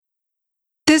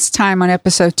This time on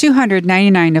episode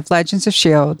 299 of Legends of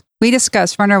S.H.I.E.L.D., we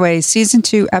discuss Runaways Season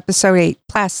 2, Episode 8,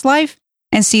 Past Life,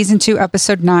 and Season 2,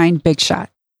 Episode 9, Big Shot.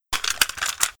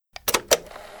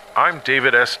 I'm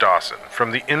David S. Dawson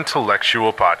from the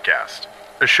Intellectual Podcast,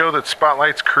 a show that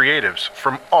spotlights creatives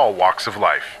from all walks of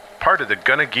life, part of the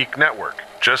Gonna Geek Network,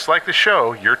 just like the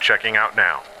show you're checking out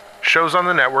now. Shows on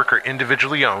the network are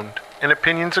individually owned, and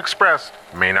opinions expressed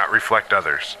may not reflect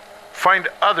others. Find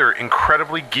other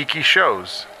incredibly geeky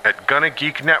shows at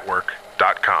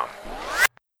GonnaGeekNetwork.com.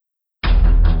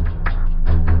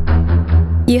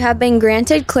 You have been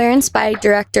granted clearance by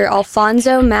Director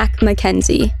Alfonso Mack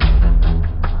Mackenzie.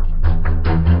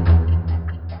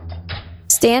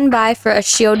 Stand by for a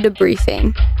S.H.I.E.L.D.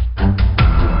 debriefing.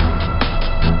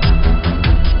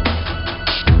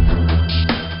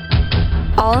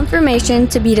 All information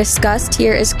to be discussed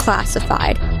here is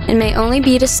classified and may only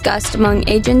be discussed among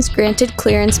agents granted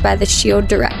clearance by the S.H.I.E.L.D.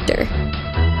 Director.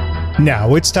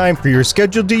 Now it's time for your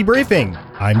scheduled debriefing.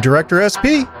 I'm Director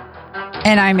SP.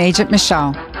 And I'm Agent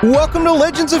Michelle. Welcome to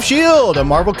Legends of S.H.I.E.L.D., a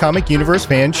Marvel Comic Universe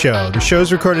fan show. The show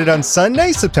is recorded on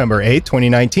Sunday, September 8th,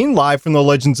 2019, live from the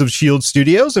Legends of S.H.I.E.L.D.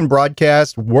 studios and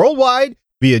broadcast worldwide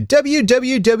via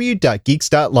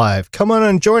www.geeks.live. Come on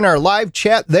and join our live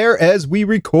chat there as we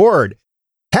record.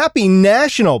 Happy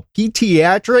National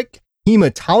Pediatric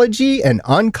Hematology and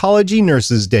Oncology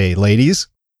Nurses Day, ladies.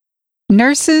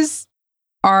 Nurses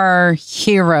are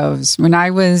heroes. When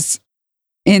I was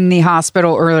in the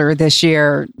hospital earlier this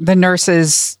year, the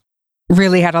nurses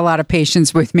really had a lot of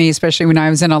patience with me, especially when I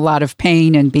was in a lot of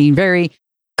pain and being very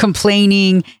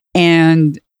complaining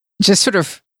and just sort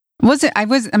of I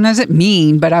wasn't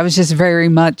mean, but I was just very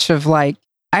much of like,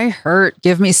 I hurt,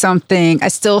 give me something. I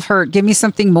still hurt, give me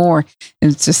something more.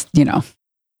 It's just,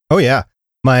 Oh, yeah.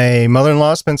 My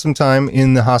mother-in-law spent some time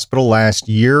in the hospital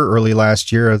early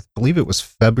last year. I believe it was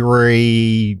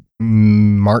February,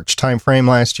 March timeframe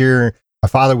last year. My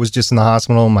father was just in the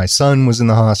hospital. My son was in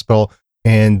the hospital,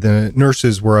 and the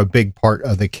nurses were a big part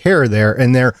of the care there.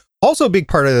 And they're also a big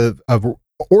part of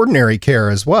ordinary care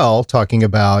as well, talking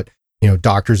about,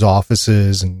 doctors'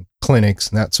 offices and clinics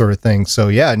and that sort of thing. So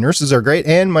yeah, nurses are great.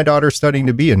 And my daughter's studying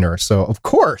to be a nurse. So of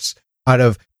course, out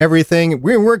of everything,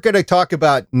 we weren't going to talk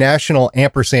about National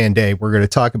Ampersand Day. We're going to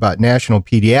talk about National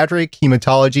Pediatric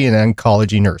Hematology and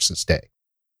Oncology Nurses Day.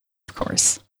 Of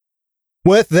course.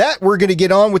 With that, we're going to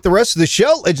get on with the rest of the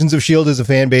show. Legends of S.H.I.E.L.D. is a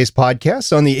fan-based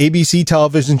podcast on the ABC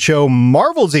television show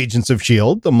Marvel's Agents of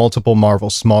S.H.I.E.L.D., the multiple Marvel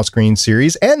small screen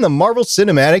series, and the Marvel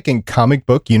cinematic and comic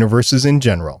book universes in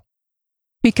general.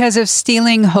 Because of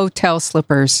stealing hotel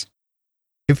slippers.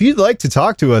 If you'd like to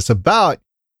talk to us about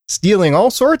stealing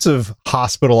all sorts of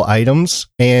hospital items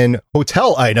and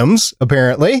hotel items,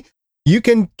 apparently, you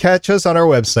can catch us on our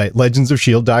website,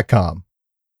 legendsofshield.com.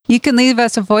 You can leave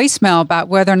us a voicemail about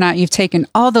whether or not you've taken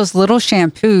all those little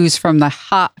shampoos from a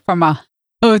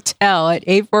hotel at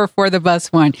 844 the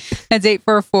bus one. That's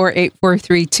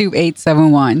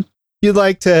 844-843-2871. If you'd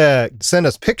like to send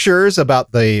us pictures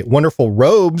about the wonderful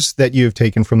robes that you've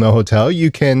taken from the hotel, you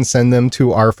can send them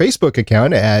to our Facebook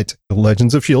account at the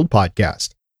Legends of S.H.I.E.L.D.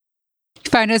 Podcast.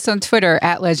 Find us on Twitter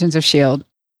at Legends of S.H.I.E.L.D.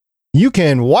 You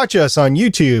can watch us on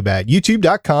YouTube at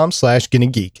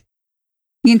youtube.com/GonnaGeek.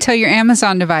 You can tell your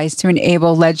Amazon device to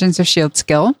enable Legends of S.H.I.E.L.D.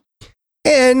 skill.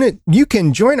 And you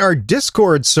can join our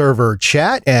Discord server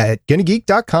chat at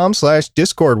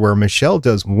GonnaGeek.com/Discord, where Michelle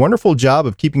does a wonderful job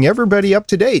of keeping everybody up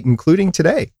to date, including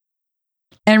today.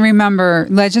 And remember,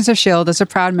 Legends of S.H.I.E.L.D. is a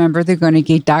proud member of the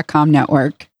GonnaGeek.com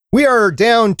network. We are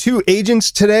down 2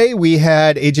 agents today. We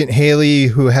had Agent Haley,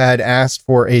 who had asked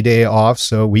for a day off,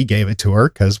 so we gave it to her,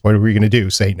 because what are we going to do?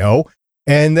 Say no?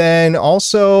 And then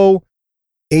also,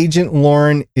 Agent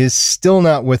Lauren is still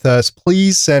not with us.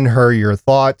 Please send her your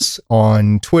thoughts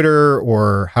on Twitter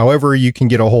or however you can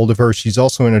get a hold of her. She's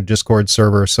also in a Discord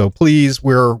server. So please,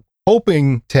 we're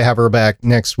hoping to have her back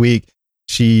next week.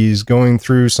 She's going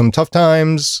through some tough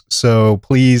times. So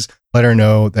please let her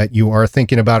know that you are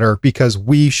thinking about her, because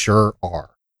we sure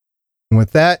are. And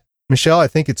with that, Michelle, I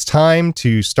think it's time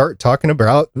to start talking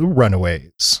about the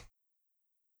Runaways.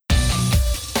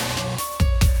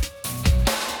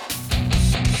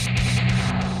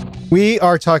 We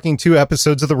are talking 2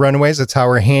 episodes of The Runaways. That's how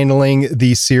we're handling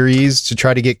the series to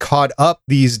try to get caught up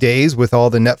these days with all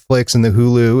the Netflix and the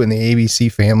Hulu and the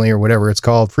ABC family, or whatever it's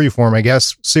called, Freeform, I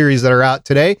guess, series that are out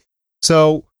today.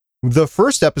 So the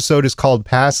first episode is called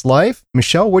Past Life.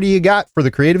 Michelle, what do you got for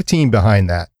the creative team behind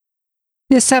that?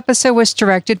 This episode was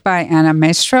directed by Ana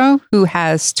Maestro, who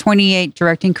has 28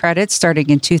 directing credits starting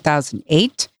in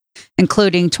 2008,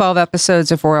 including 12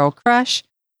 episodes of Royal Crush,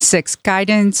 6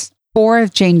 Guidance, 4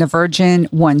 of Jane the Virgin,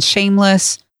 1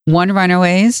 Shameless, 1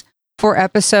 Runaways, 4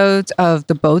 episodes of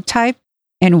The Boat Type,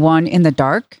 and 1 In the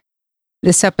Dark.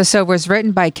 This episode was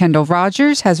written by Kendall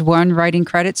Rogers, has 1 writing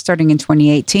credit starting in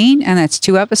 2018, and that's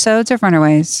 2 episodes of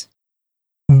Runaways.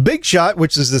 Big Shot,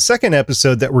 which is the second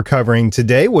episode that we're covering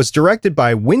today, was directed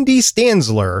by Wendy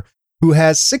Stanzler, who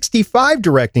has 65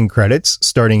 directing credits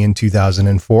starting in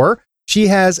 2004. She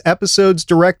has episodes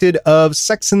directed of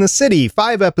Sex and the City,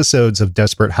 5 episodes of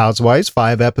Desperate Housewives,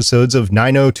 5 episodes of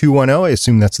 90210, I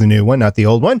assume that's the new one, not the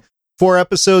old one, 4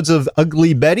 episodes of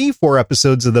Ugly Betty, 4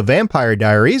 episodes of The Vampire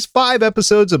Diaries, 5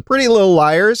 episodes of Pretty Little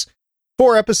Liars,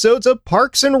 4 episodes of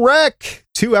Parks and Rec,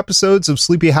 2 episodes of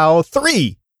Sleepy Hollow,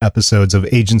 3 episodes of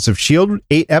Agents of S.H.I.E.L.D.,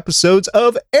 8 episodes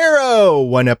of Arrow,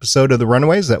 1 episode of The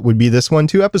Runaways, that would be this one,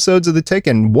 2 episodes of The Tick,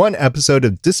 and 1 episode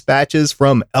of Dispatches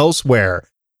from Elsewhere.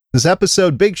 This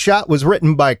episode, Big Shot, was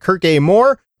written by Kirk A.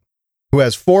 Moore, who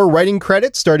has 4 writing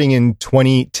credits starting in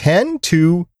 2010,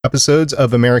 2 episodes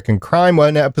of American Crime,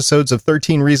 1 episodes of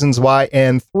 13 Reasons Why,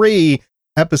 and 3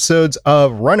 episodes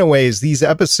of Runaways. These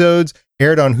episodes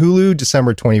aired on Hulu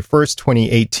December 21st,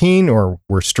 2018, or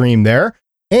were streamed there.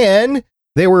 And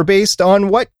they were based on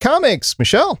what comics,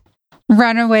 Michelle?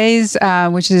 Runaways,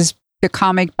 which is the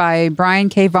comic by Brian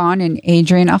K. Vaughan and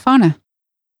Adrian Alfona.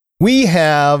 We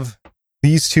have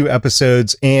these 2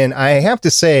 episodes, and I have to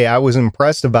say I was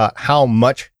impressed about how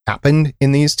much happened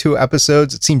in these 2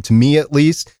 episodes. It seemed to me, at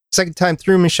least. Second time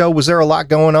through, Michelle, was there a lot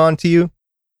going on to you?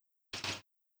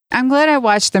 I'm glad I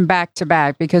watched them back to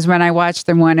back, because when I watched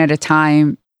them one at a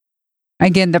time,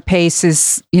 again, the pace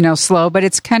is, slow, but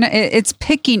it's it's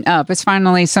picking up. It's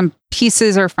finally, some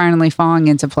pieces are finally falling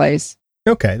into place.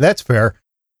 Okay, that's fair.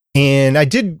 And I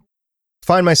did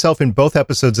find myself in both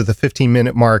episodes at the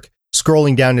 15-minute mark,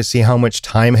 scrolling down to see how much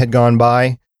time had gone by.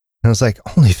 And I was like,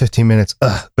 only 15 minutes.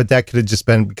 But that could have just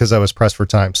been because I was pressed for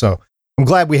time. So I'm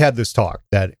glad we had this talk,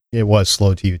 that it was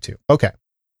slow to you too. Okay.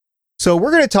 So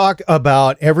we're going to talk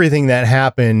about everything that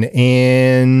happened.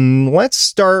 And let's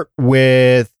start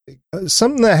with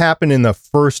something that happened in the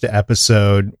first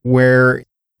episode where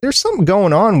there's something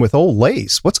going on with Old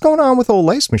Lace. What's going on with Old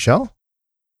Lace, Michelle?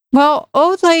 Well,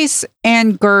 Old Lace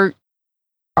and Gert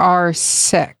are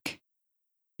sick.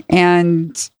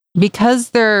 And because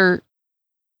they're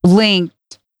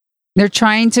linked, they're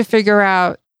trying to figure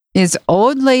out, is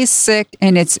Old Lace sick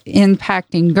and it's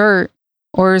impacting Gert,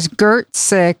 or is Gert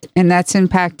sick and that's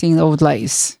impacting Old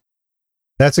Lace?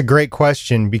 That's a great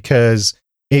question, because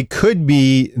it could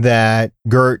be that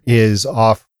Gert is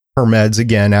off her meds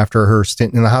again after her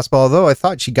stint in the hospital, although I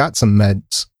thought she got some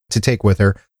meds to take with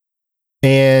her.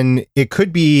 And it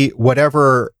could be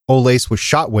whatever Old Lace was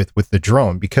shot with the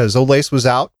drone, because Old Lace was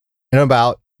out and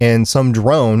about, and some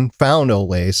drone found Old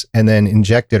Lace and then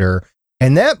injected her.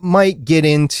 And that might get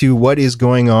into what is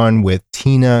going on with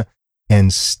Tina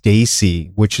and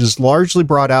Stacy, which is largely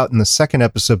brought out in the second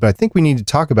episode, but I think we need to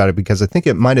talk about it because I think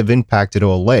it might have impacted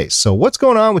Old Lace. So what's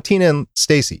going on with Tina and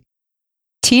Stacy?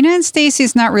 Tina and Stacy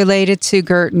is not related to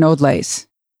Gert and Old Lace.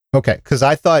 Okay, because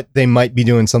I thought they might be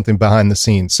doing something behind the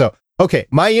scenes. So, okay,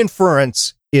 my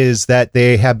inference is that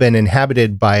they have been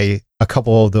inhabited by a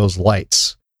couple of those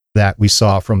lights that we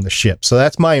saw from the ship. So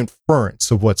that's my inference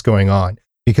of what's going on,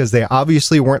 because they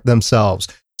obviously weren't themselves.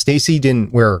 Stacy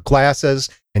didn't wear glasses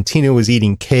and Tina was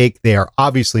eating cake. They are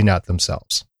obviously not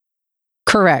themselves.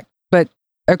 Correct. But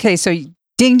okay, so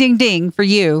ding, ding, ding for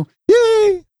you.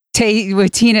 Yay!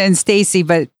 With Tina and Stacy,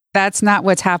 but that's not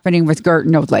what's happening with Gert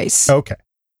and Old Lace. Okay.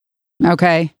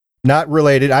 Not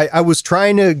related. I was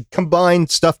trying to combine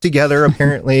stuff together.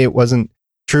 Apparently it wasn't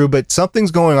true, but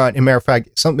something's going on. As a matter of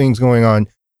fact, something's going on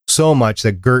so much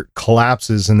that Gert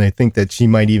collapses and they think that she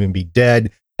might even be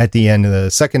dead at the end of the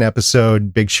second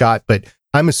episode, Big Shot, but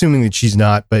I'm assuming that she's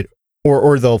not, but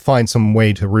or they'll find some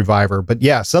way to revive her. But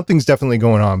yeah, something's definitely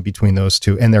going on between those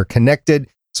two, and they're connected.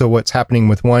 So what's happening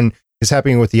with one is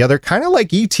happening with the other, kind of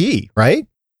like E.T., right?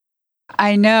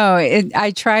 I know.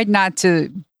 I tried not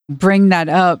to bring that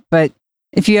up, but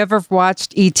if you ever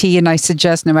watched E.T., and I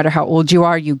suggest no matter how old you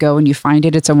are, you go and you find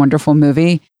it. It's a wonderful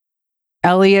movie.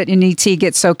 Elliot and E.T.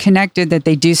 get so connected that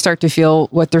they do start to feel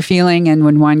what they're feeling. And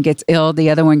when one gets ill,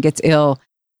 the other one gets ill.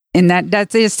 And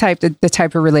that is the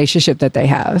type of relationship that they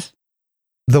have.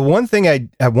 The one thing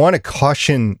I want to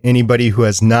caution anybody who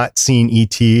has not seen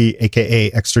E.T.,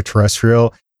 aka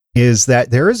Extraterrestrial, is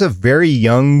that there is a very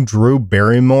young Drew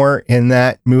Barrymore in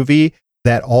that movie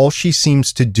that all she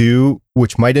seems to do,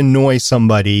 which might annoy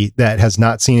somebody that has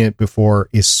not seen it before,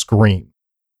 is scream.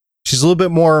 She's a little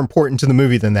bit more important to the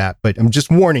movie than that, but I'm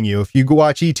just warning you, if you go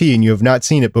watch E.T. and you have not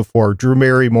seen it before, Drew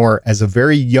Barrymore as a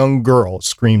very young girl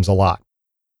screams a lot.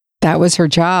 That was her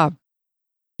job.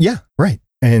 Yeah, right.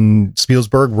 And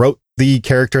Spielberg wrote the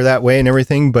character that way and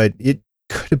everything, but it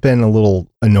could have been a little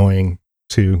annoying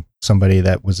to somebody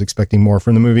that was expecting more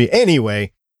from the movie.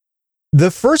 Anyway,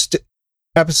 the first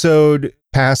episode,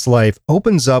 Past Life,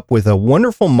 opens up with a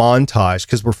wonderful montage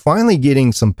because we're finally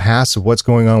getting some past of what's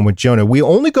going on with Jonah. We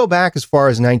only go back as far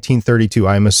as 1932.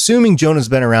 I'm assuming Jonah's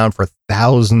been around for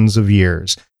thousands of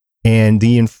years. And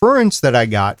the inference that I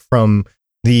got from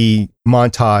the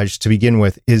montage to begin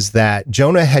with is that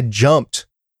Jonah had jumped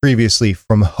previously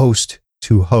from host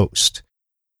to host.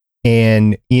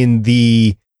 And in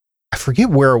the, I forget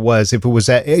where it was, if it was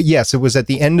at, yes, it was at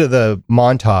the end of the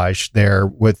montage there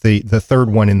with the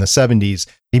third one in the 70s.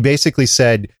 He basically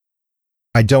said,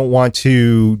 I don't want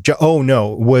to, oh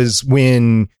no, it was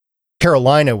when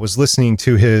Carolina was listening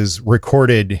to his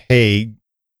recorded, hey,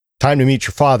 time to meet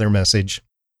your father message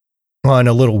on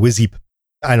a little whizzy,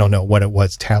 I don't know what it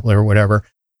was, tablet or whatever.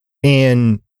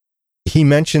 And he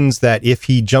mentions that if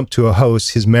he jumped to a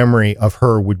host, his memory of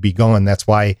her would be gone. That's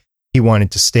why he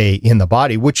wanted to stay in the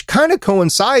body, which kind of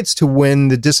coincides to when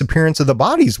the disappearance of the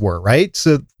bodies were, right?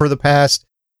 So for the past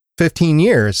 15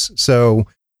 years. So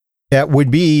that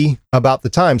would be about the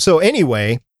time. So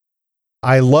anyway,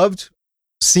 I loved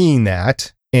seeing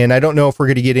that. And I don't know if we're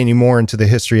going to get any more into the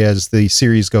history as the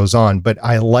series goes on, but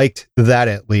I liked that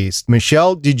at least.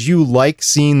 Michelle, did you like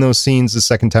seeing those scenes the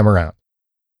second time around?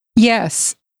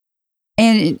 Yes.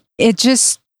 And it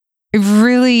just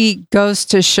really goes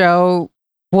to show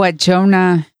what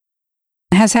Jonah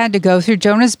has had to go through.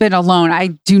 Jonah's been alone. I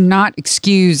do not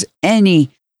excuse any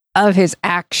of his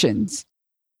actions,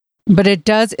 but it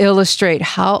does illustrate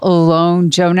how alone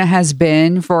Jonah has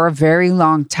been for a very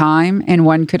long time. And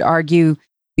one could argue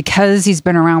because he's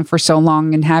been around for so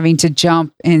long and having to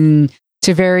jump into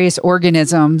various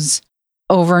organisms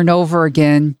over and over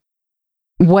again,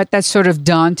 what that's sort of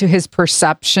done to his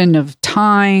perception of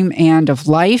time and of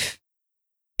life.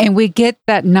 And we get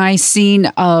that nice scene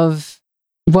of,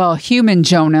 well, human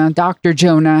Jonah, Dr.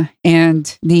 Jonah,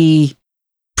 and the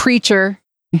preacher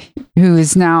who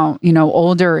is now,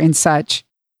 older and such.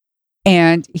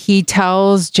 And he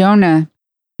tells Jonah,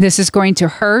 this is going to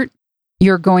hurt.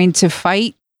 You're going to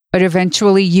fight, but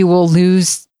eventually you will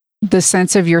lose the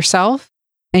sense of yourself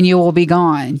and you will be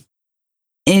gone.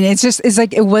 And it's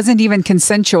like, it wasn't even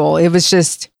consensual. It was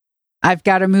just, I've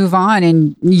got to move on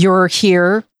and you're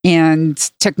here and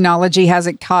technology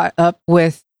hasn't caught up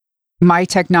with my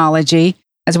technology.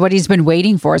 That's what he's been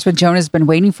waiting for. It's what Jonah's been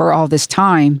waiting for all this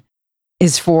time,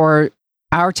 is for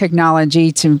our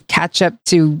technology to catch up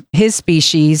to his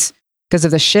species because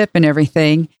of the ship and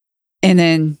everything. And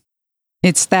then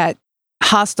it's that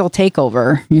hostile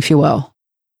takeover, if you will.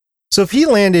 So if he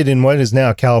landed in what is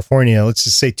now California, let's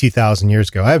just say 2,000 years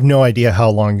ago, I have no idea how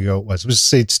long ago it was. Let's just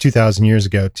say it's 2,000 years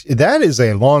ago. That is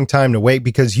a long time to wait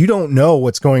because you don't know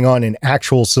what's going on in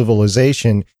actual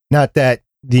civilization. Not that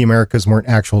the Americas weren't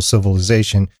actual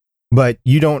civilization, but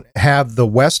you don't have the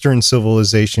Western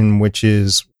civilization, which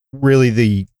is really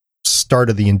the start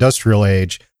of the industrial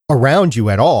age, around you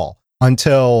at all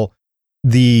until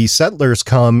the settlers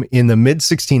come in the mid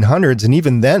 1600s. And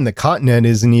even then, the continent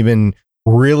isn't even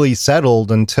really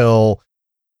settled until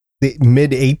the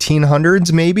mid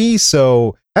 1800s, maybe.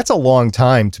 So that's a long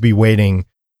time to be waiting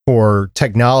for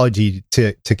technology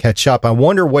to catch up. I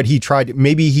wonder what he tried.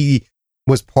 Maybe he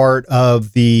was part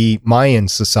of the Mayan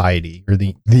society or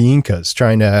the Incas,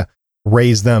 trying to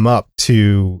raise them up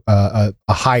to a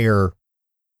higher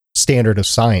standard of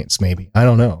science. Maybe, I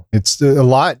don't know. It's a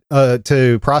lot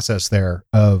to process there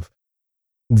of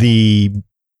the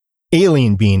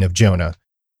alien being of Jonah.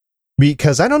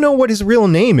 Because I don't know what his real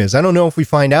name is. I don't know if we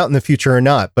find out in the future or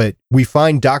not, but we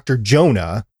find Dr.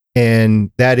 Jonah,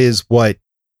 and that is what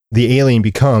the alien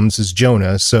becomes, is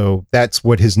Jonah. So that's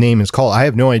what his name is called. I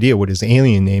have no idea what his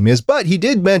alien name is, but he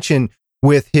did mention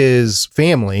with his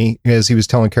family, as he was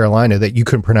telling Carolina, that you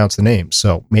couldn't pronounce the name.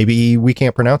 So maybe we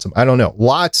can't pronounce them. I don't know.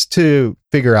 Lots to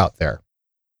figure out there.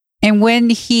 And when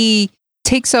he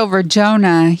takes over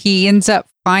Jonah, he ends up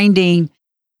finding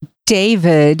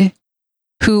David,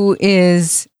 who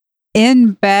is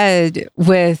in bed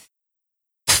with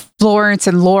Florence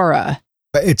and Laura.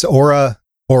 It's Aura,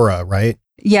 right?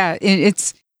 Yeah,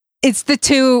 it's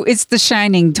the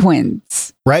Shining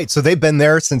twins. Right, so they've been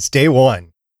there since day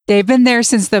one. They've been there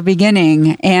since the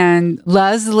beginning, and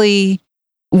Leslie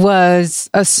was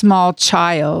a small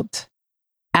child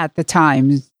at the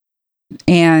time.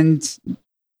 And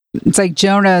it's like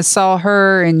Jonah saw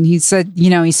her and he said,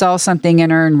 he saw something in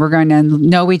her and we're going to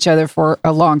know each other for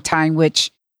a long time, which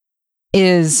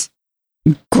is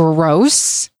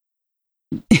gross.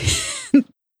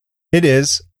 It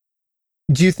is.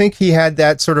 Do you think he had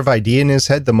that sort of idea in his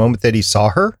head the moment that he saw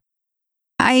her?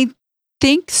 I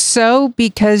think so,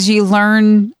 because you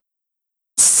learn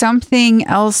something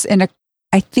else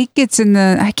I think it's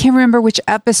I can't remember which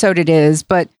episode it is,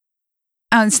 but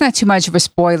it's not too much of a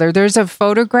spoiler. There's a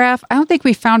photograph. I don't think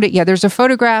we found it yet. There's a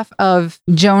photograph of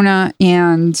Jonah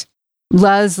and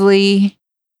Leslie.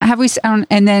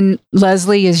 And then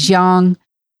Leslie is young.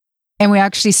 And we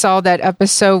actually saw that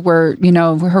episode where,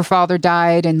 her father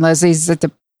died and Leslie's at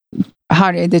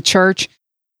the church.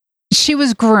 She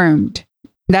was groomed.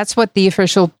 That's what the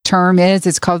official term is.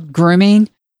 It's called grooming.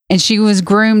 And she was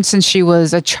groomed since she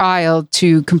was a child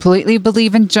to completely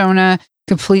believe in Jonah,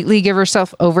 completely give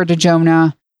herself over to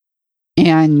Jonah.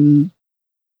 And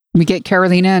we get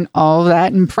Carolina and all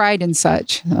that and Pride and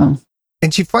such. So.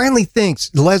 And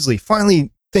Leslie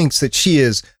finally thinks that she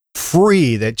is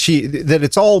free, that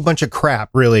it's all a bunch of crap,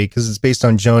 really, because it's based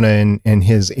on Jonah and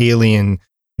his alien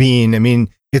being. I mean,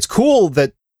 it's cool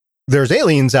that there's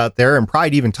aliens out there and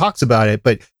Pride even talks about it,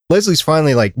 but Leslie's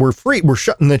finally like, we're free. We're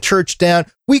shutting the church down.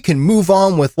 We can move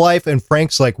on with life. And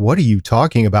Frank's like, what are you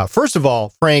talking about? First of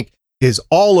all, Frank is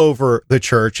all over the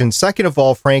church. And second of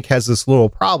all, Frank has this little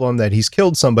problem that he's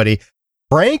killed somebody.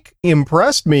 Frank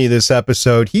impressed me this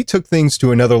episode. He took things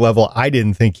to another level I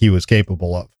didn't think he was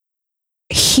capable of.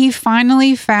 He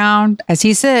finally found, as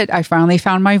he said, I finally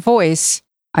found my voice.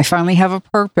 I finally have a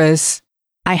purpose.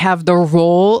 I have the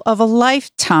role of a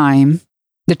lifetime.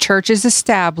 The church is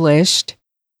established.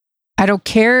 I don't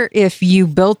care if you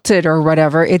built it or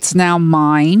whatever. It's now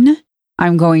mine.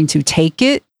 I'm going to take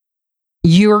it.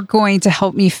 You're going to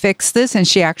help me fix this. And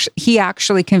he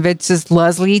actually convinces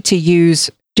Leslie to use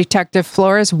Detective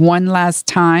Flores one last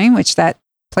time, which that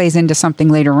plays into something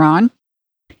later on.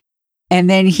 And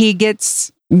then he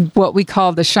gets what we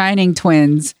call the Shining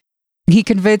Twins. He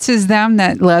convinces them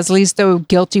that Leslie's the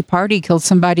guilty party, killed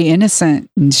somebody innocent,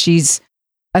 and she's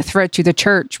a threat to the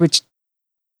church, which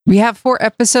we have 4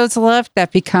 episodes left.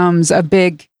 That becomes a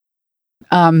big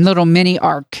little mini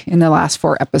arc in the last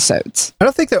 4 episodes. I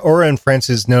don't think that Aura and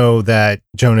Francis know that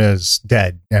Jonah's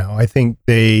dead now. I think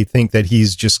they think that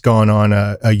he's just gone on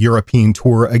a European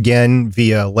tour again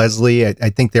via Leslie. I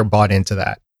think they're bought into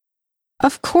that.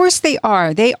 Of course they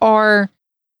are. They've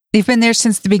been there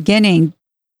since the beginning.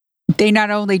 They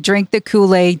not only drink the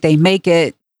Kool-Aid, they make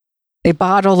it, they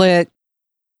bottle it,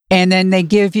 and then they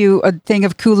give you a thing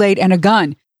of Kool-Aid and a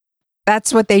gun.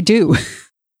 That's what they do.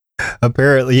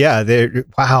 Apparently, yeah.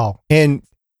 Wow. And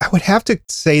I would have to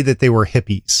say that they were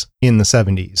hippies in the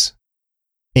 70s.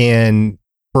 And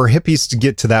for hippies to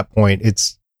get to that point,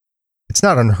 it's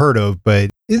not unheard of, but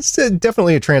it's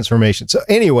definitely a transformation. So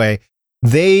anyway,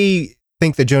 they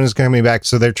think that Jonah's coming back,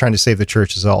 so they're trying to save the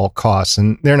church at all costs,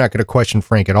 and they're not going to question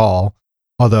Frank at all,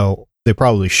 although they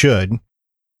probably should.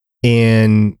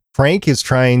 And Frank is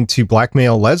trying to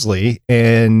blackmail Leslie,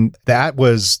 and that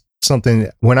was something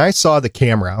that, when I saw the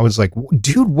camera, I was like,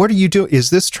 dude, what are you doing? Is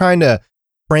this trying to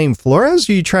frame Flores,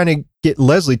 or are you trying to get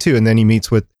Leslie too? And then he meets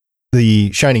with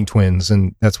the Shining Twins,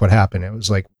 and that's what happened. It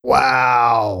was like,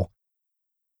 wow.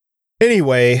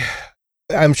 Anyway,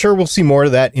 I'm sure we'll see more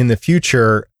of that in the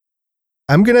future.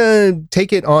 I'm going to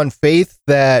take it on faith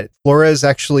that Flores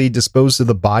actually disposed of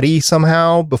the body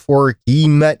somehow before he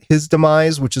met his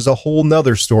demise, which is a whole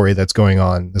nother story that's going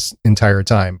on this entire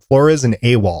time. Flores and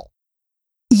AWOL.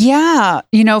 Yeah.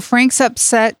 Frank's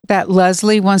upset that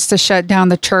Leslie wants to shut down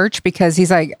the church because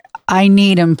he's like, I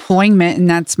need employment and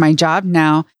that's my job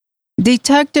now.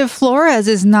 Detective Flores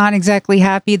is not exactly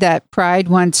happy that Pride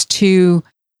wants to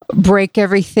break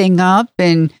everything up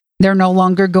and they're no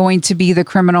longer going to be the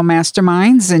criminal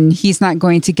masterminds, and he's not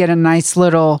going to get a nice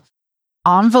little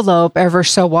envelope ever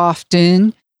so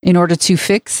often in order to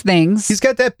fix things. He's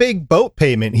got that big boat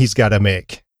payment he's got to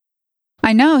make.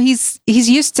 I know. He's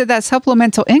used to that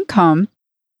supplemental income,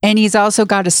 and he's also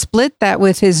got to split that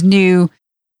with his new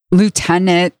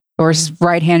lieutenant or his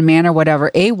right-hand man or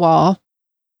whatever, AWOL.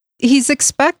 He's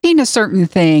expecting a certain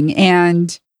thing,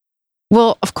 and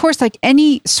well, of course, like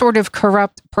any sort of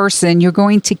corrupt person, you're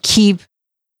going to keep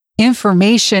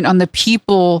information on the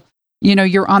people,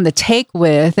 you're on the take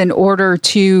with in order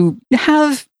to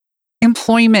have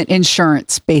employment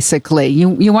insurance, basically.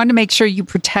 You want to make sure you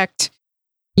protect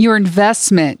your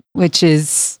investment, which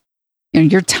is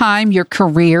your time, your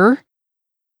career.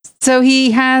 So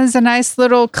he has a nice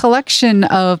little collection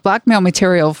of blackmail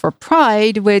material for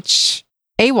Pride, which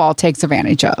AWOL takes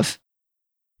advantage of.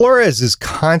 Flores is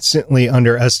constantly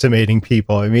underestimating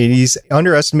people. I mean, he's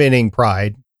underestimating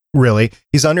Pride, really.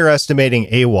 He's underestimating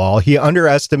AWOL. He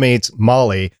underestimates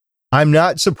Molly. I'm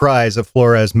not surprised that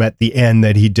Flores met the end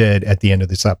that he did at the end of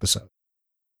this episode.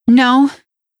 No.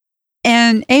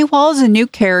 And AWOL is a new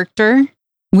character.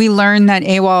 We learn that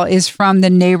AWOL is from the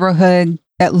neighborhood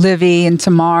that Livy and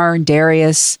Tamar and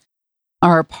Darius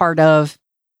are a part of.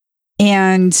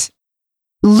 And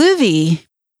Livy,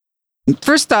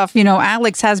 first off,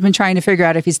 Alex has been trying to figure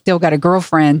out if he's still got a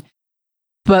girlfriend,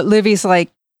 but Livy's like,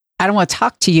 I don't want to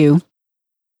talk to you.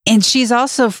 And she's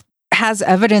also has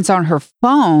evidence on her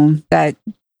phone that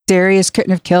Darius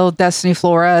couldn't have killed Destiny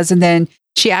Flores. And then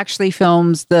she actually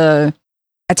films the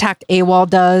attack AWOL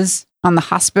does on the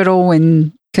hospital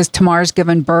because Tamar's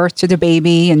given birth to the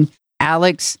baby and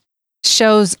Alex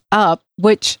shows up,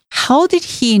 which how did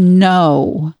he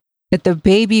know that the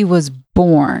baby was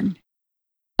born?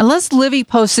 Unless Livy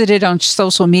posted it on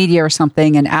social media or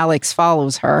something and Alex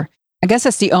follows her. I guess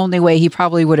that's the only way he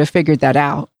probably would have figured that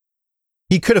out.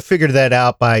 He could have figured that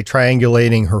out by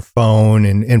triangulating her phone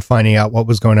and finding out what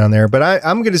was going on there. But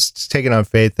I'm going to take it on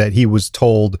faith that he was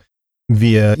told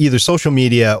via either social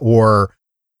media or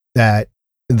that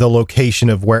the location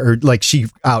of where, or like she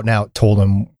out and out told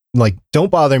him, like, don't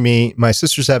bother me. My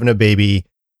sister's having a baby.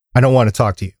 I don't want to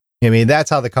talk to you. I mean, that's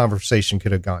how the conversation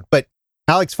could have gone. But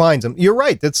Alex finds him. You're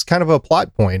right. That's kind of a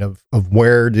plot point of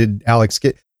where did Alex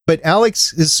get. But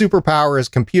Alex's superpower is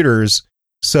computers.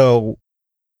 So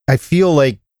I feel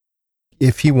like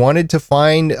if he wanted to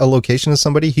find a location of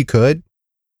somebody, he could.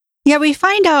 Yeah, we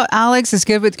find out Alex is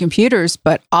good with computers,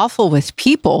 but awful with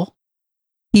people.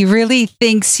 He really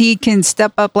thinks he can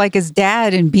step up like his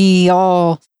dad and be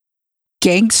all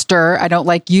gangster. I don't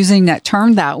like using that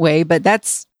term that way, but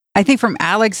that's, I think from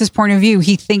Alex's point of view,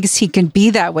 he thinks he can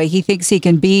be that way. He thinks he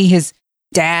can be his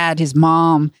dad, his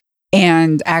mom,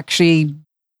 and actually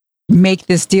make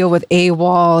this deal with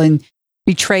AWOL and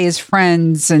betray his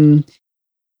friends and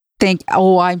think,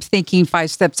 oh, I'm thinking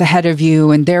 5 steps ahead of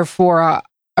you. And therefore,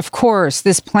 of course,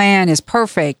 this plan is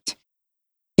perfect,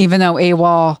 even though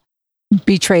AWOL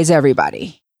betrays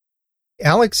everybody.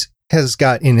 Alex has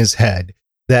got in his head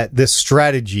that this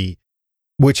strategy,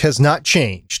 which has not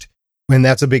changed, and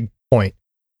that's a big point,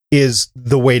 is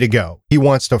the way to go. He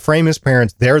wants to frame his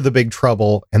parents. They're the big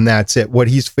trouble, and that's it. What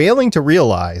he's failing to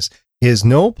realize is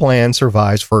no plan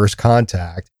survives first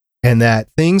contact, and that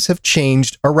things have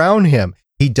changed around him.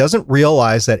 He doesn't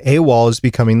realize that AWOL is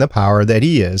becoming the power that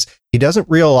he is. He doesn't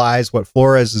realize what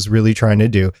Flores is really trying to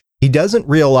do. He doesn't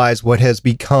realize what has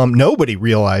become, nobody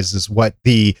realizes what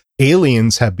the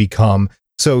aliens have become.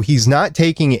 So he's not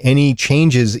taking any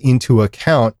changes into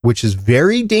account, which is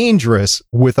very dangerous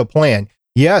with a plan.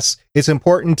 Yes, it's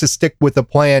important to stick with a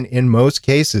plan in most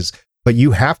cases, but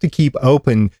you have to keep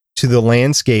open to the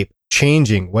landscape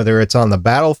changing, whether it's on the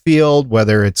battlefield,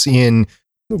 whether it's in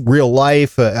real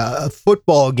life, a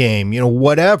football game,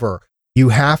 whatever. You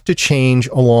have to change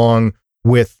along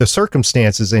with the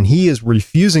circumstances, and he is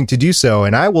refusing to do so.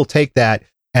 And I will take that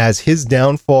as his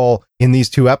downfall in these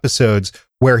 2 episodes,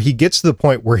 where he gets to the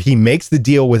point where he makes the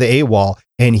deal with AWOL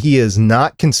and he is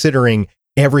not considering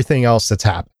everything else that's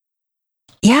happened.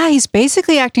 Yeah, he's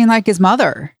basically acting like his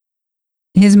mother.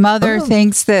 His mother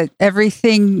thinks that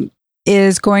everything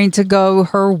is going to go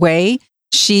her way.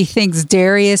 She thinks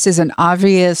Darius is an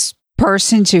obvious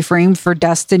person to frame for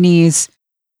Destiny's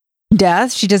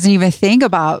death. She doesn't even think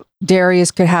about Darius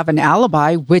could have an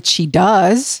alibi, which he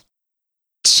does.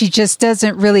 She just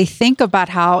doesn't really think about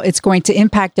how it's going to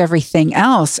impact everything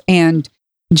else. And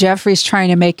Jeffrey's trying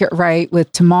to make it right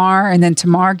with Tamar, and then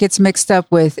Tamar gets mixed up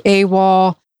with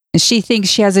AWOL, and she thinks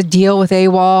she has a deal with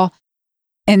AWOL.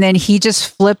 And then he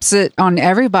just flips it on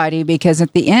everybody because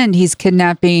at the end, he's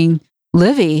kidnapping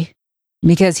Livy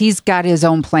because he's got his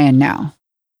own plan now.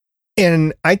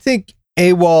 And I think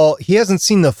AWOL, he hasn't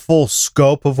seen the full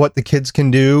scope of what the kids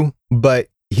can do, but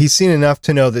he's seen enough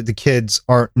to know that the kids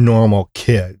aren't normal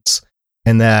kids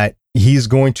and that he's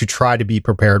going to try to be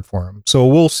prepared for them. So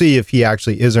we'll see if he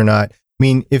actually is or not. I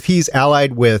mean, if he's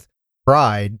allied with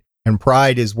Pride and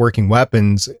Pride is working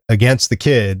weapons against the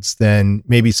kids, then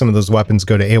maybe some of those weapons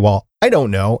go to AWOL. I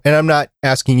don't know. And I'm not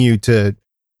asking you to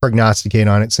prognosticate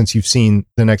on it since you've seen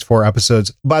the next 4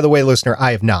 episodes. By the way, listener,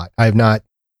 I have not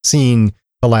seen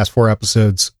the last 4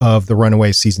 episodes of the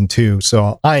Runaways season 2.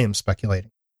 So I am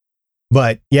speculating.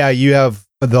 But yeah, you have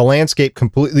the landscape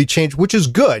completely changed, which is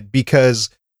good because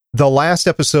the last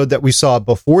episode that we saw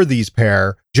before these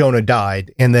pair, Jonah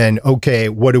died. And then, okay,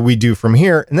 what do we do from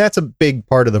here? And that's a big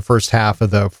part of the first half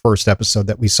of the first episode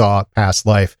that we saw, Past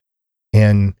Life.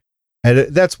 And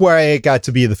that's where I got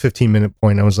to be the 15-minute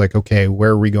point. I was like, okay,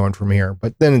 where are we going from here?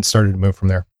 But then it started to move from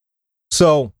there.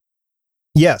 So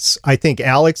yes, I think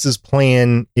Alex's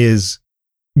plan is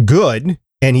good.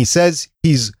 And he says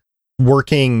he's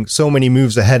working so many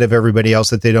moves ahead of everybody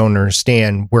else that they don't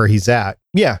understand where he's at.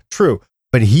 Yeah, true.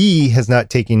 But he has not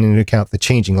taken into account the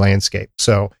changing landscape.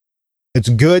 So it's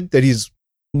good that he's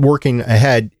working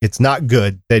ahead. It's not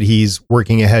good that he's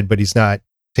working ahead, but he's not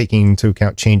taking into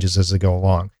account changes as they go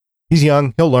along. He's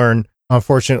young. He'll learn.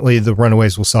 Unfortunately, the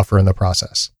Runaways will suffer in the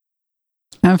process.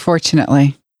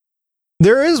 Unfortunately.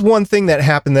 There is one thing that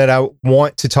happened that I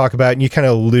want to talk about, and you kind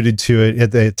of alluded to it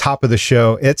at the top of the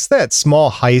show. It's that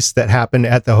small heist that happened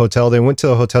at the hotel. They went to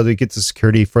the hotel to get the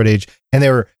security footage, and they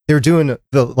were doing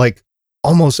the like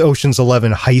almost Ocean's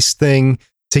 11 heist thing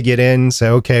to get in.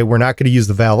 So, okay, we're not going to use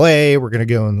the valet. We're going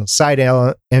to go in the side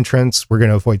entrance. We're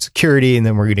going to avoid security, and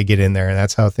then we're going to get in there, and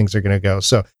that's how things are going to go.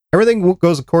 So everything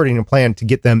goes according to plan to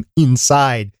get them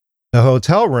inside the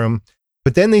hotel room.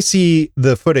 But then they see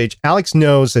the footage. Alex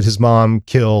knows that his mom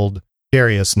killed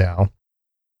Darius now.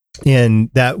 And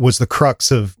that was the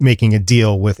crux of making a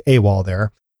deal with AWOL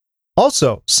there.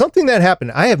 Also, something that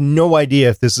happened, I have no idea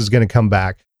if this is going to come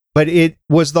back, but it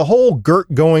was the whole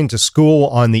Gert going to school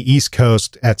on the East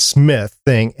Coast at Smith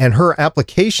thing, and her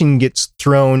application gets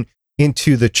thrown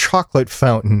into the chocolate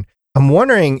fountain. I'm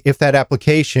wondering if that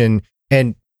application,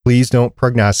 and please don't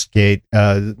prognosticate,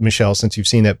 Michelle, since you've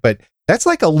seen it, but that's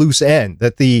like a loose end,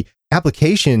 that the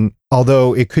application,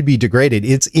 although it could be degraded,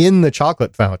 it's in the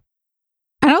chocolate fountain.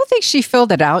 I don't think she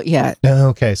filled it out yet.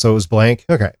 Okay, so it was blank.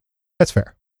 Okay, that's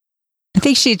fair. I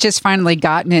think she had just finally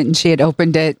gotten it and she had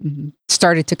opened it and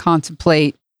started to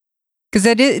contemplate. Because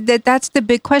that's the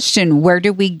big question. Where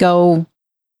do we go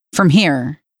from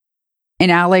here?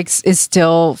 And Alex is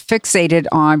still fixated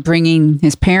on bringing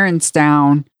his parents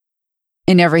down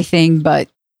and everything, but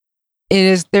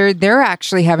they're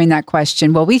actually having that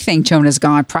question. Well, we think Jonah's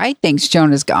gone. Pride thinks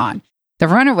Jonah's gone. The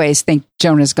Runaways think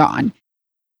Jonah's gone.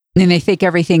 And they think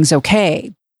everything's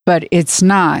okay, but it's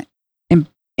not.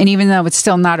 And even though it's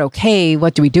still not okay,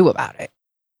 what do we do about it?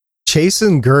 Chase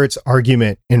and Gert's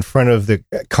argument in front of the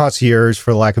concierge,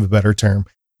 for lack of a better term,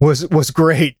 was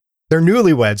great. They're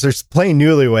newlyweds. They're playing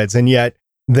newlyweds, and yet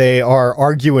they are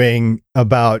arguing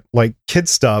about like kid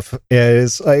stuff.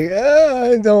 Is like,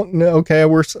 I don't know. Okay,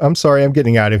 I'm sorry, I'm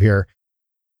getting out of here.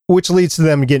 Which leads to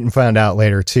them getting found out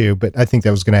later too. But I think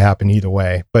that was going to happen either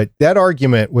way. But that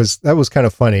argument was kind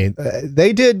of funny.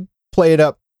 They did play it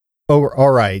up.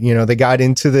 All right, they got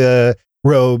into the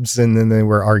robes and then they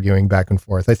were arguing back and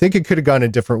forth. I think it could have gone a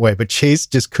different way, but Chase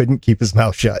just couldn't keep his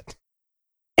mouth shut.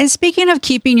 And speaking of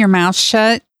keeping your mouth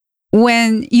shut,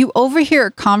 when you overhear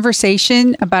a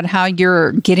conversation about how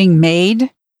you're getting made,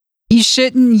 you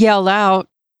shouldn't yell out,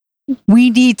 "We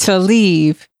need to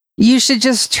leave." You should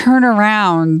just turn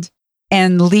around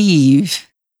and leave.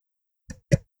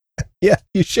 Yeah,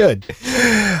 you should.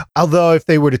 Although if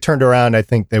they would have turned around, I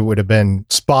think they would have been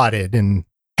spotted and,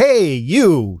 "Hey,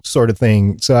 you," sort of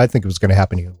thing. So I think it was going to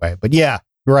happen either way. But yeah,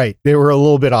 right. They were a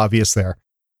little bit obvious there.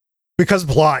 Because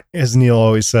plot, as Neil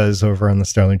always says over on the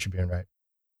Sterling Tribune, right?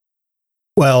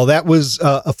 Well, that was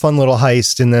a fun little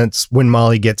heist, and that's when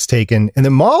Molly gets taken. And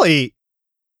then Molly,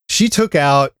 she took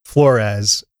out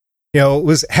Flores.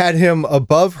 Had him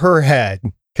above her head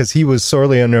because he was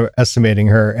sorely underestimating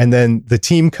her. And then the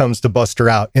team comes to bust her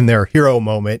out in their hero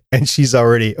moment, and she's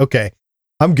already, okay,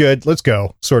 I'm good, let's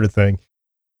go, sort of thing.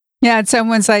 Yeah, and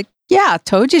someone's like, "Yeah, I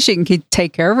told you she can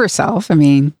take care of herself." I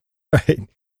mean, right?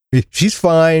 She's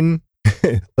fine.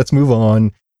 Let's move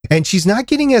on. And she's not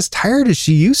getting as tired as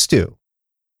she used to.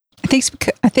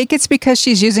 I think it's because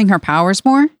she's using her powers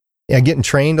more. Yeah, getting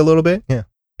trained a little bit. Yeah.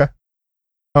 Okay.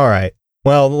 All right.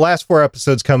 Well, the last 4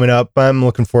 episodes coming up. I'm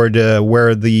looking forward to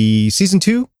where the season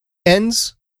 2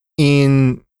 ends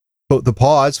in the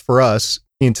pause for us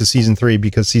into season 3,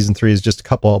 because season 3 is just a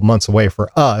couple of months away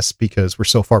for us because we're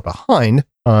so far behind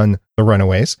on the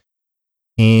Runaways.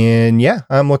 And yeah,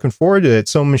 I'm looking forward to it.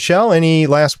 So, Michelle, any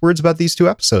last words about these 2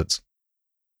 episodes?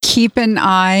 Keep an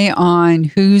eye on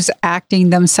who's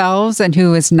acting themselves and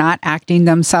who is not acting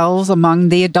themselves among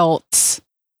the adults.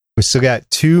 We still got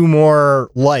 2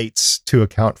 more lights to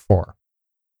account for.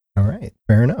 All right,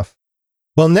 fair enough.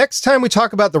 Well, next time we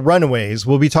talk about the Runaways,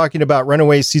 we'll be talking about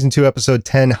Runaways Season 2, Episode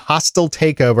 10, Hostile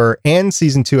Takeover, and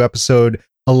Season 2, Episode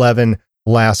 11,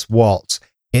 Last Waltz.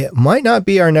 It might not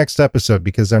be our next episode,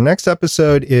 because our next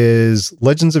episode is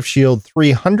Legends of S.H.I.E.L.D.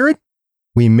 300.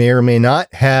 We may or may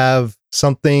not have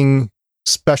something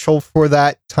special for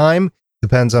that time.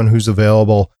 Depends on who's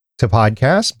available to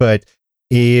podcast. But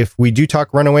if we do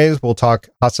talk Runaways, we'll talk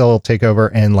Hostile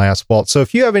Takeover and Last Waltz. So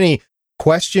if you have any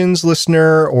questions,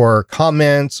 listener, or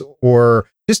comments, or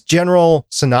just general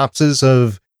synopsis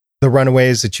of the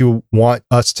Runaways that you want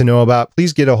us to know about,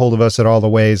 please get a hold of us at all the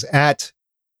ways at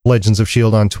Legends of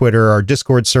S.H.I.E.L.D. on Twitter, our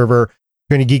Discord server,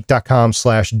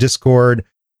 gonnageek.com/Discord,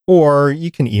 or you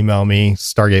can email me,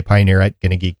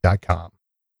 stargatepioneer@gonnageek.com.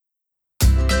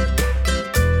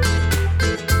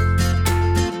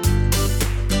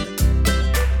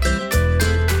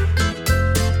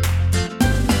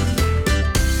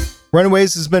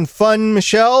 Runaways has been fun,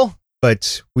 Michelle,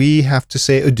 but we have to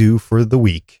say adieu for the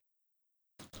week.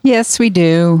 Yes, we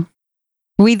do.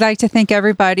 We'd like to thank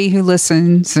everybody who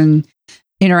listens and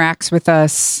interacts with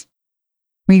us.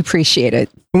 We appreciate it.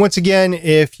 And once again,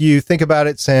 if you think about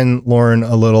it, send Lauren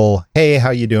a little, hey,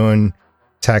 how you doing?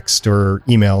 Text or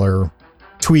email or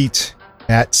tweet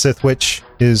at Sithwitch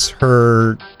is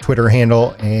her Twitter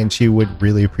handle, and she would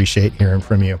really appreciate hearing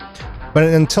from you. But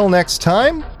until next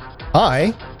time,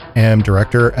 I am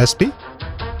Director SB.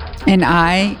 And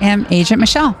I am Agent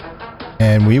Michelle.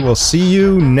 And we will see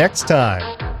you next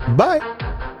time. Bye.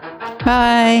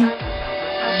 Bye.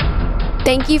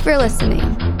 Thank you for listening.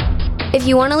 If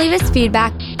you want to leave us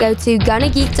feedback, go to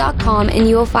gonnageek.com and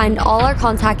you will find all our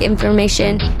contact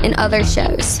information and other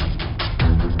shows.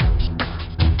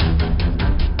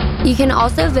 You can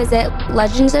also visit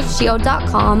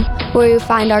legendsofshield.com where you'll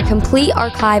find our complete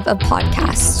archive of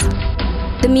podcasts.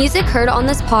 The music heard on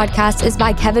this podcast is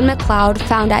by Kevin MacLeod,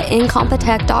 found at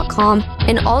incompetech.com,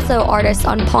 and also artists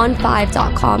on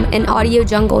pond5.com and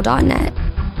audiojungle.net.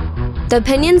 The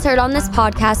opinions heard on this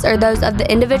podcast are those of the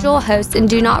individual hosts and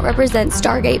do not represent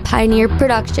Stargate Pioneer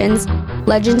Productions,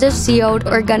 Legends of S.H.I.E.L.D.,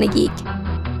 or Gonna Geek.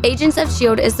 Agents of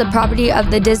S.H.I.E.L.D. is the property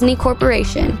of the Disney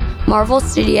Corporation, Marvel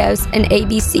Studios, and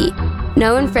ABC.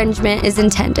 No infringement is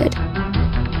intended.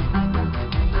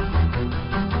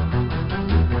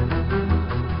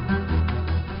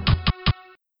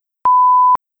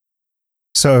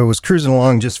 So I was cruising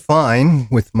along just fine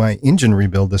with my engine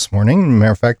rebuild this morning.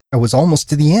 Matter of fact, I was almost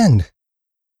to the end.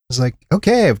 I was like,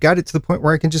 okay, I've got it to the point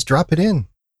where I can just drop it in.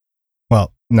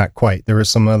 Well, not quite. There were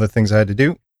some other things I had to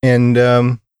do. And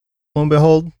lo and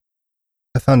behold,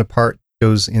 I found a part that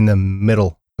goes in the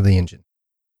middle of the engine.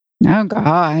 Oh,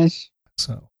 gosh.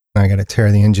 So I got to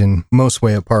tear the engine most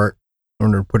way apart in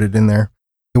order to put it in there.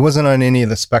 It wasn't on any of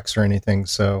the specs or anything,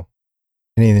 so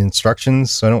any of the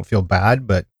instructions, so I don't feel bad,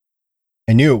 but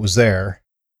I knew it was there.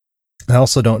 I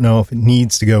also don't know if it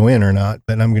needs to go in or not,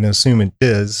 but I'm going to assume it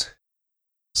is.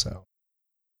 So,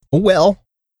 oh well.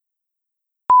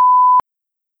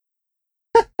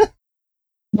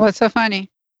 What's so funny?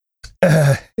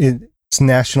 It's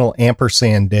National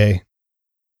Ampersand Day.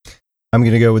 I'm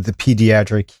going to go with the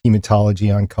Pediatric Hematology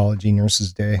Oncology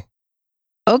Nurses Day.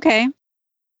 Okay.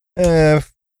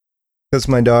 Because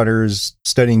my daughter's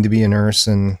studying to be a nurse,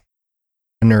 and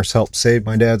a nurse helped save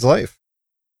my dad's life.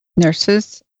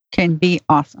 Nurses can be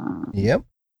awesome. Yep.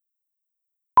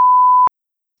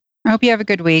 I hope you have a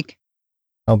good week.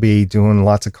 I'll be doing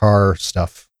lots of car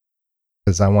stuff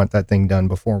because I want that thing done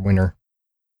before winter.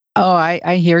 Oh,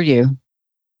 I hear you.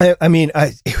 I mean,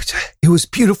 it was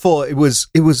beautiful. It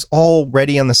was all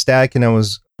ready on the stack, and I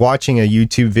was watching a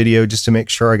YouTube video just to make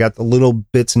sure I got the little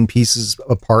bits and pieces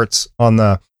of parts on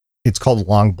it's called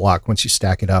long block once you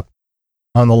stack it up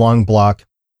on the long block,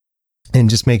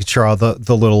 and just making sure all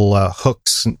the little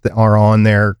hooks are on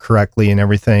there correctly and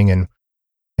everything.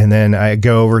 And then I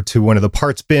go over to one of the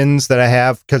parts bins that I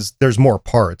have, because there's more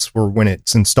parts where when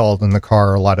it's installed in the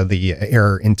car, a lot of the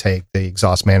air intake, the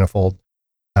exhaust manifold,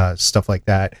 stuff like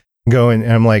that. Go in,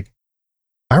 and I'm like,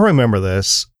 I remember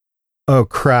this. Oh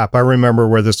crap, I remember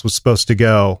where this was supposed to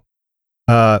go.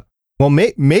 Well,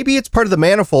 maybe it's part of the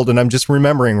manifold and I'm just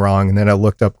remembering wrong. And then I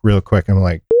looked up real quick and I'm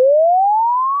like,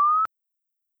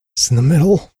 it's in the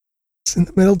middle. It's in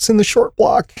the middle. It's in the short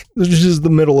block. This is the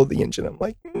middle of the engine. I'm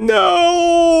like,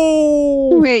 no.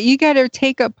 Wait, you got to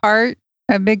take apart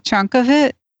a big chunk of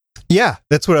it? Yeah,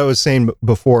 that's what I was saying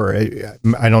before.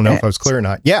 I don't know if I was clear or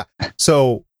not. Yeah.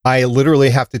 So I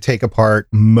literally have to take apart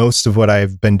most of what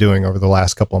I've been doing over the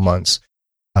last couple of months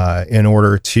in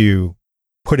order to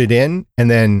put it in. And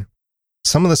then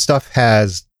some of the stuff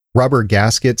has rubber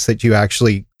gaskets that you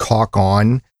actually caulk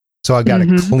on. So I got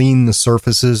to clean the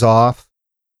surfaces off.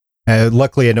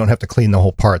 Luckily, I don't have to clean the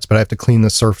whole parts, but I have to clean the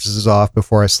surfaces off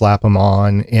before I slap them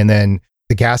on. And then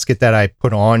the gasket that I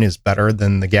put on is better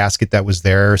than the gasket that was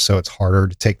there. So it's harder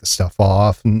to take the stuff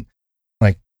off. And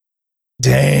like,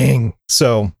 dang.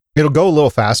 So it'll go a little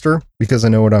faster because I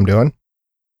know what I'm doing,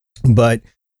 but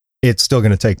it's still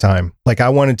going to take time. Like, I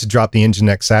wanted to drop the engine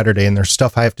next Saturday, and there's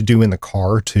stuff I have to do in the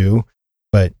car too,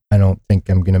 but I don't think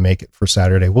I'm going to make it for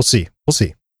Saturday. We'll see. We'll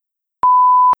see.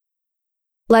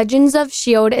 Legends of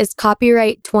S.H.I.E.L.D. is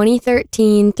copyright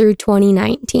 2013 through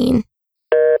 2019.